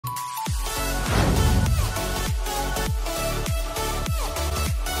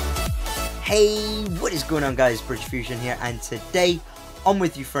Hey, what is going on guys, Bridge Fusion here, and today I'm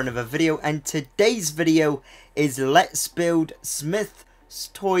with you for another video, and today's video is let's build Smyths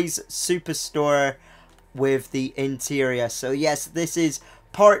Toys Superstore with the interior. So yes, this is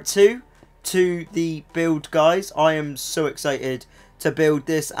part 2 to the build, guys. I am so excited to build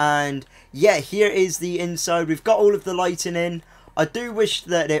this, and yeah, here is the inside. We've got all of the lighting in. I do wish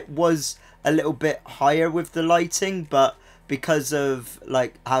that it was a little bit higher with the lighting, but because of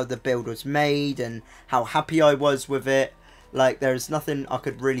like how the build was made and how happy I was with it, like there's nothing I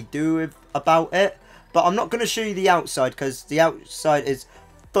could really do about it. But I'm not going to show you the outside because the outside is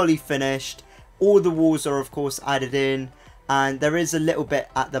fully finished. All the walls are of course added in, and there is a little bit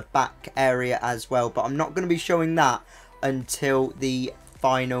at the back area as well, but I'm not going to be showing that until the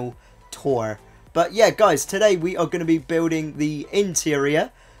final tour. But yeah guys, today we are going to be building the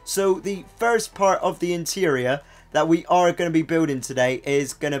interior. So the first part of the interior that we are going to be building today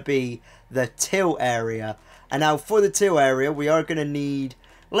is going to be the till area. And now for the till area, we are going to need,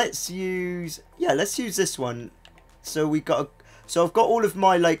 let's use this one. So I've got all of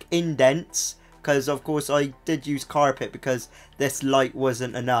my like indents, because of course I did use carpet because this light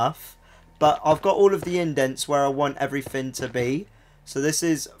wasn't enough. But I've got all of the indents where I want everything to be. So this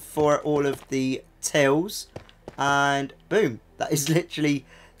is for all of the tills, and boom, that is literally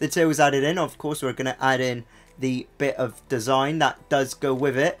the tills added in. Of course we're going to add in the bit of design that does go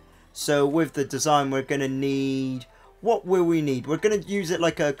with it. So with the design we're going to need, what will we need? We're going to use it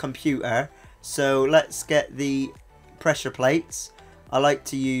like a computer. So let's get the pressure plates. I like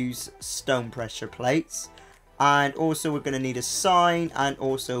to use stone pressure plates. And also we're going to need a sign and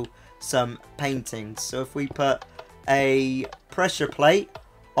also some paintings. So if we put a pressure plate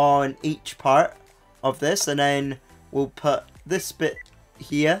on each part of this, and then we'll put this bit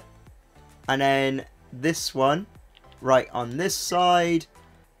here, and then this one right on this side,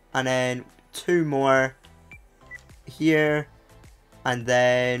 and then two more here, and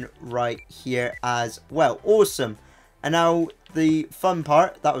then right here as well. Awesome. And now the fun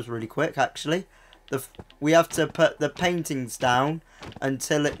part, that was really quick actually, we have to put the paintings down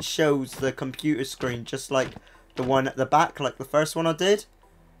until it shows the computer screen, just like the one at the back, like the first one I did.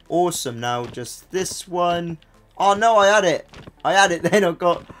 Awesome. Now just this one. Oh no, I had it then I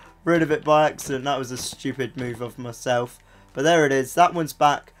got rid of it by accident. That was a stupid move of myself, but there it is. That one's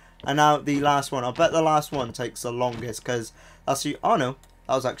back. And now the last one. I bet the last one takes the longest because that's the, oh no,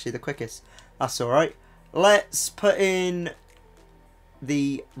 that was actually the quickest. That's alright. Let's put in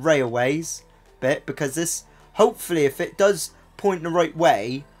the railways bit, because this, hopefully if it does point the right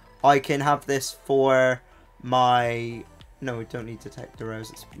way, I can have this for my, no, we don't need to take the rails,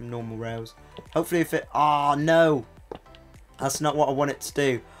 it's normal rails. Hopefully if it, oh no, that's not what I want it to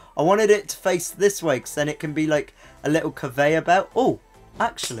do. I wanted it to face this way, because then it can be like a little conveyor belt. Oh,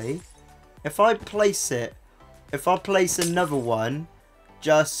 actually, if I place another one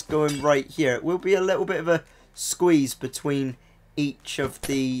just going right here, it will be a little bit of a squeeze between each of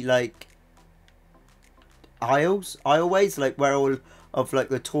the like aisleways, like where all of like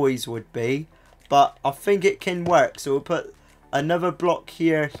the toys would be. But I think it can work. So we'll put another block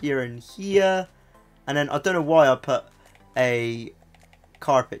here, here, and here. And then I don't know why I put a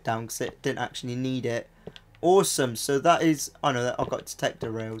carpet down, because it didn't actually need it. Awesome. So that is, oh no, I've got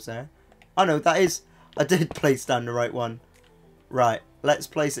detector rails there. Oh no, that is, I did place down the right one. Right, let's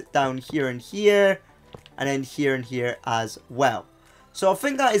place it down here and here, and then here and here as well. So I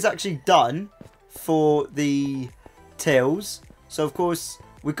think that is actually done for the tills. So of course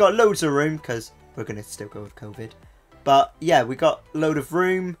we've got loads of room, because we're going to still go with COVID. But yeah, we got a load of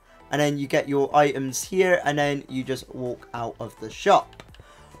room, and then you get your items here, and then you just walk out of the shop.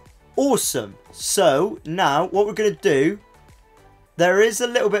 Awesome. So now what we're going to do, there is a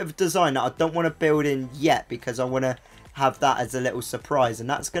little bit of design that I don't want to build in yet, because I want to have that as a little surprise, and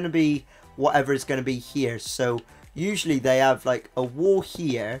that's going to be whatever is going to be here. So usually they have like a wall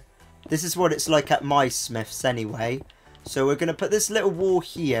here. This is what it's like at my Smyths anyway. So we're going to put this little wall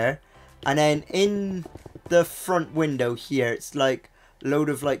here, and then in the front window here, it's like a load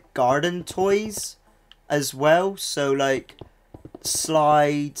of like garden toys as well. So like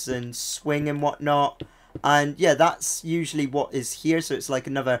slides and swing and whatnot. And yeah, that's usually what is here. So it's like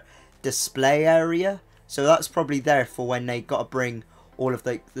another display area. So that's probably there for when they got to bring all of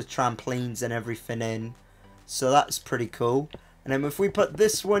the trampolines and everything in. So that's pretty cool. And then if we put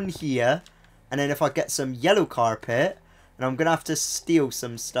this one here, and then if I get some yellow carpet, and I'm going to have to steal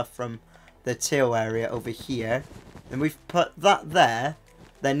some stuff from the till area over here, and we've put that there,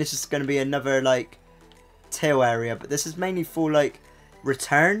 then this is going to be another like till area. But this is mainly for like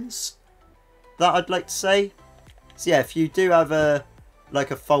returns, that I'd like to say. So yeah, if you do have a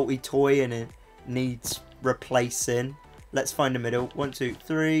like a faulty toy and it needs replacing. Let's find the middle. 1, 2,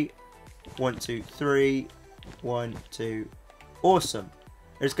 3. 1, 2, 3. 1, 2. Awesome.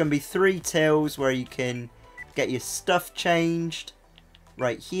 There's going to be 3 tills where you can get your stuff changed.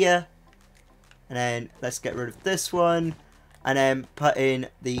 Right here. And then let's get rid of this one. And then put in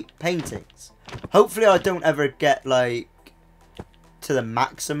the paintings. Hopefully I don't ever get like to the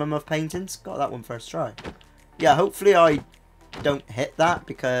maximum of paintings. Got that one first try. Yeah, hopefully I don't hit that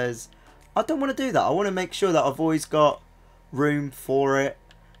because I don't want to do that. I want to make sure that I've always got room for it.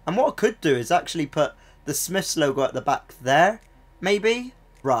 And what I could do is actually put the Smyths logo at the back there. Maybe.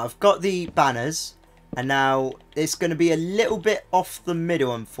 Right, I've got the banners. And now it's going to be a little bit off the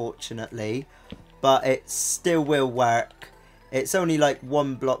middle, unfortunately. But it still will work. It's only like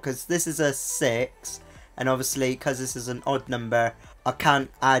 1 block because this is a 6. And obviously, because this is an odd number, I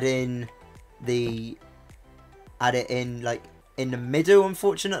can't add it in like in the middle,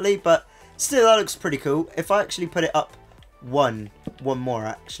 unfortunately. But still, that looks pretty cool. If I actually put it up one more,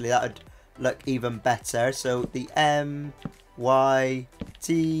 actually, that would look even better. So the M, Y,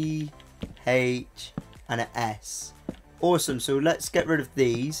 T, H, and an S. Awesome. So let's get rid of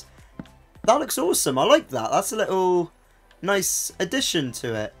these. That looks awesome. I like that. That's a little nice addition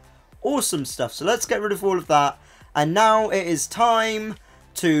to it. Awesome stuff. So let's get rid of all of that. And now it is time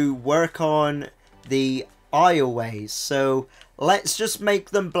to work on the aisleways. So let's just make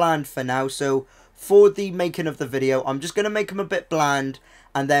them bland for now. So for the making of the video, I'm just going to make them a bit bland.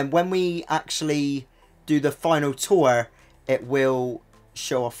 And then when we actually do the final tour, it will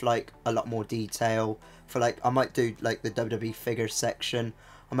show off like a lot more detail. For like, I might do like the WWE figure section.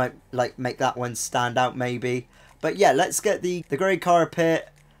 I might like make that one stand out maybe. But yeah, let's get the grey carpet.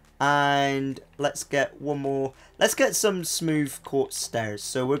 And let's get one more. Let's get some smooth quartz stairs.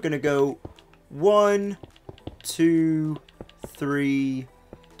 So we're going to go 1, 2, 3.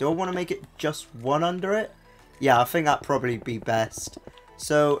 Do I want to make it just 1 under it? Yeah, I think that'd probably be best.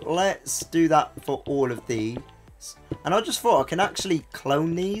 So let's do that for all of these. And I just thought I can actually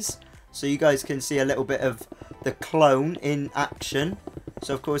clone these. So you guys can see a little bit of the clone in action.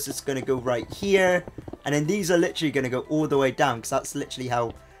 So of course it's going to go right here. And then these are literally going to go all the way down. Because that's literally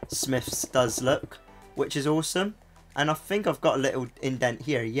how Smyths does look, which is awesome. And I think I've got a little indent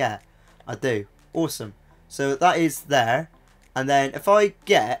here. Yeah, I do. Awesome. So that is there. And then if I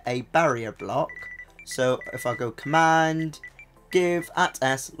get a barrier block, so if I go command, give at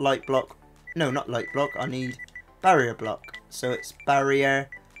S, light block. No, not light block. I need barrier block. So it's barrier.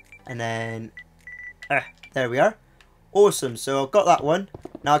 And then, there we are. Awesome. So I've got that one.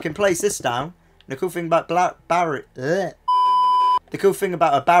 Now I can place this down. And the cool thing about the cool thing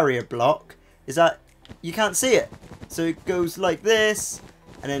about a barrier block is that you can't see it. So it goes like this,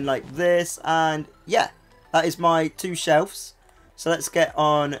 and then like this, and yeah, that is my 2 shelves. So let's get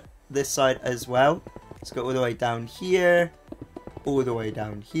on this side as well. Let's go all the way down here, all the way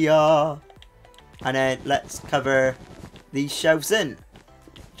down here, and then let's cover these shelves in,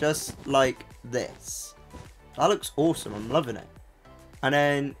 just like this. That looks awesome, I'm loving it. And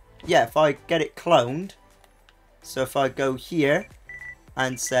then, yeah, if I get it cloned, so if I go here,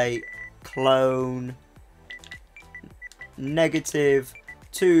 and say clone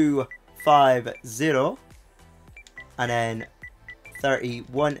 -250 and then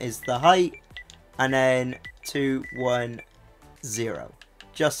 31 is the height and then 210,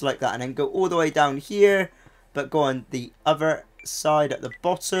 just like that, and then go all the way down here but go on the other side at the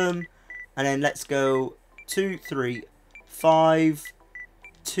bottom, and then let's go 2, 3, 5,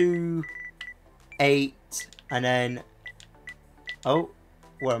 2, 8, and then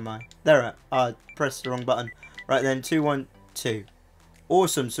where am I? There, I pressed the wrong button. Right then, 2, 1, 2.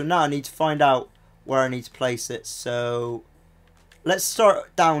 Awesome. So now I need to find out where I need to place it. So let's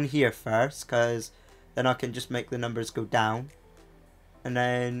start down here first, because then I can just make the numbers go down. And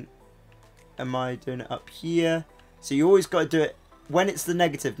then, am I doing it up here? So you always got to do it when it's the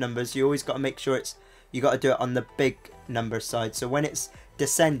negative numbers. You always got to make sure you got to do it on the big number side. So when it's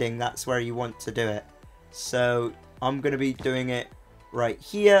descending, that's where you want to do it. So I'm going to be doing it right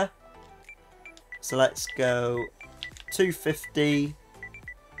here. So let's go 250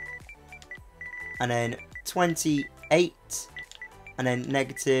 and then 28 and then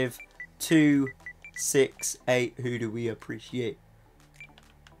 -268. Who do we appreciate?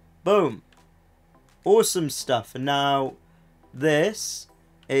 Boom. Awesome stuff. And now this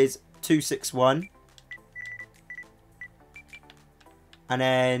is 261, and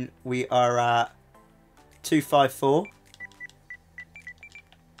then we are at 254.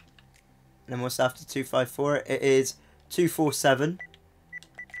 And then what's after 254? It is 247.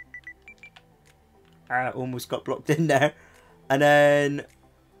 Almost got blocked in there. And then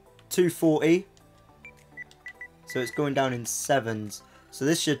 240. So it's going down in 7s. So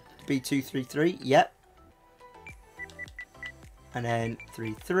this should be 233. Yep. And then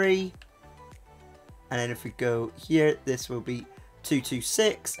 33. And then if we go here, this will be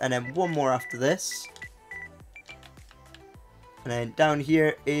 226. And then one more after this. And then down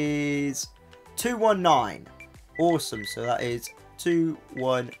here is 219. Awesome. So that is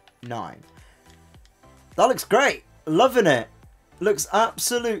 219. That looks great. Loving it. Looks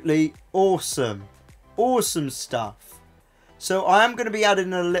absolutely awesome. Awesome stuff. So I am going to be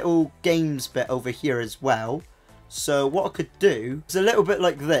adding a little games bit over here as well. So what I could do is a little bit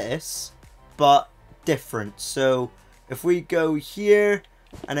like this, but different. So if we go here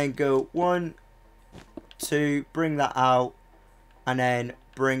and then go 1, 2, bring that out, and then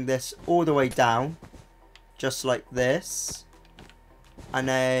bring this all the way down, just like this. And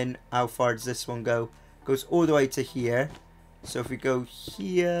then how far does this one go? Goes all the way to here. So if we go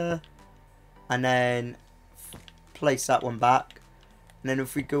here and then place that one back, and then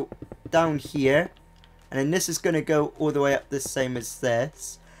if we go down here, and then this is going to go all the way up the same as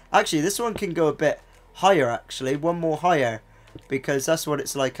this. Actually, this one can go a bit higher, actually. One more higher, because that's what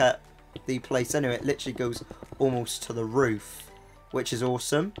it's like at the place anyway. It literally goes almost to the roof, which is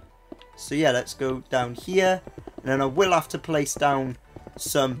awesome. So yeah, let's go down here, and then I will have to place down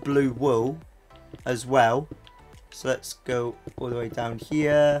some blue wool as well. So let's go all the way down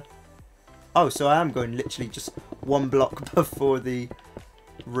here. Oh, so I am going literally just one block before the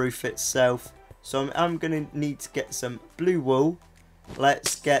roof itself. So I'm going to need to get some blue wool.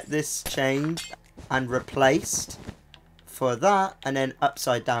 Let's get this changed and replaced for that. And then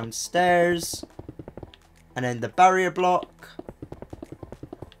upside down stairs. And then the barrier block.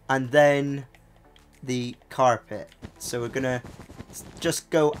 And then the carpet. So we're going to just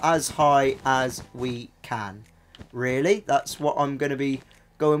go as high as we can. Really, that's what I'm going to be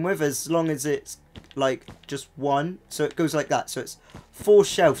going with, as long as it's like just one. So it goes like that. So it's 4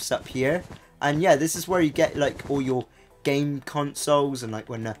 shelves up here. And yeah, this is where you get like all your game consoles, and like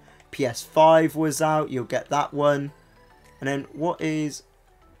when the PS5 was out, you'll get that one. And then what is,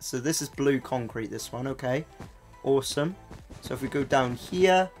 so this is blue concrete, this one. Okay, awesome. So if we go down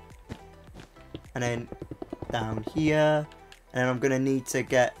here and then down here, and I'm gonna need to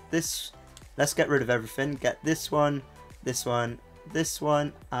get this. Let's get rid of everything. Get this one, this one, this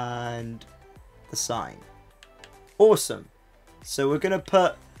one, and the sign. Awesome. So we're gonna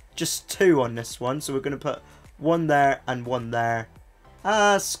put just 2 on this one. So we're gonna put 1 there and 1 there.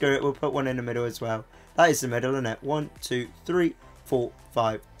 Ah, screw it. We'll put 1 in the middle as well. That is the middle, isn't it? 1, 2, 3, 4,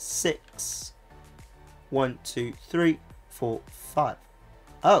 5, 6. 1, 2, 3, 4, 5.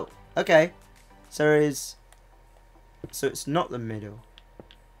 Oh, okay. So there is. So it's not the middle.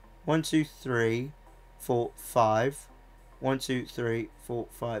 1, 2, 3, 4, 5. 1, 2, 3, 4,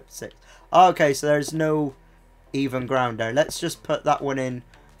 5, 6. Oh, okay, so there's no even ground there. Let's just put that one in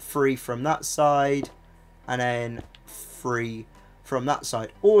 3 from that side, and then 3 from that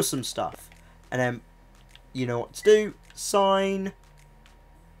side. Awesome stuff. And then you know what to do. Sign.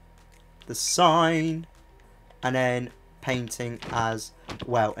 The sign. And then painting as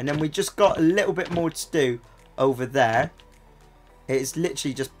well. And then we just got a little bit more to do over there. It's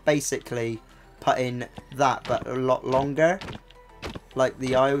literally just basically putting that, but a lot longer, like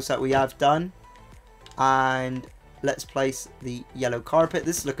the aisles that we have done. And let's place the yellow carpet.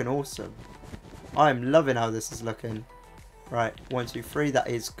 This is looking awesome. I'm loving how this is looking. Right, 1, 2, 3, that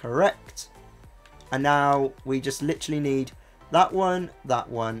is correct. And now we just literally need that one, that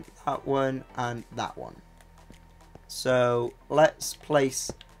one, that one, and that one. So let's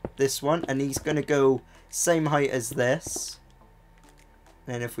place this one, and he's going to go same height as this.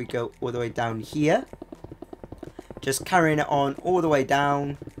 And then if we go all the way down here, just carrying it on all the way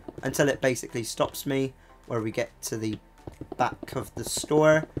down until it basically stops me, where we get to the back of the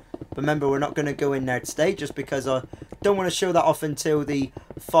store. But remember, we're not going to go in there today, just because I don't want to show that off until the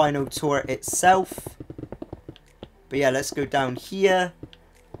final tour itself. But yeah, let's go down here,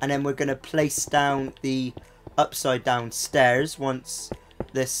 and then we're going to place down the upside down stairs once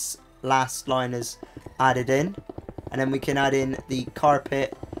this last line is added in. And then we can add in the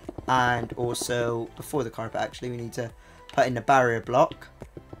carpet, and also before the carpet actually we need to put in the barrier block.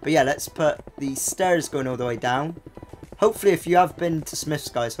 But yeah, let's put the stairs going all the way down. Hopefully, if you have been to Smyths,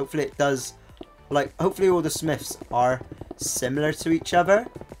 guys, hopefully it does, like, hopefully all the Smyths are similar to each other,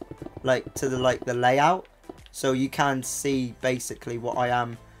 like to the layout, so you can see basically what I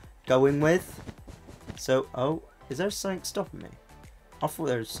am going with. So, oh, is there something stopping me? I thought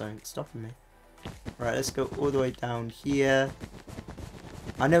there was something stopping me. Right, let's go all the way down here.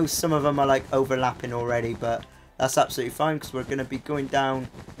 I know some of them are like overlapping already, but that's absolutely fine, because we're going to be going down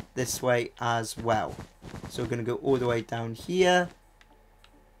this way as well. So we're going to go all the way down here.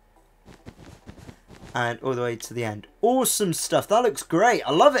 And all the way to the end. Awesome stuff. That looks great.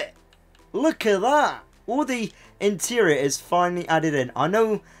 I love it. Look at that. All the interior is finally added in. I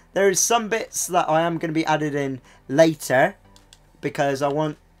know there is some bits that I am going to be added in later, because I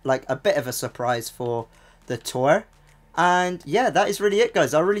want like a bit of a surprise for the tour. And yeah, that is really it,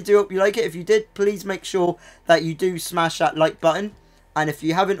 guys. I really do hope you like it. If you did, please make sure that you do smash that like button. And if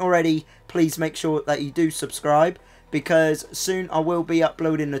you haven't already, please make sure that you do subscribe, because soon I will be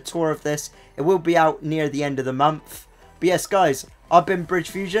uploading a tour of this. It will be out near the end of the month. But yes, guys, I've been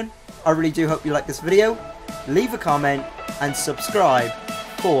Bridge Fusion. I really do hope you like this video. Leave a comment and subscribe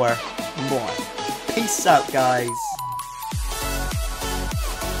for more. Peace out, guys.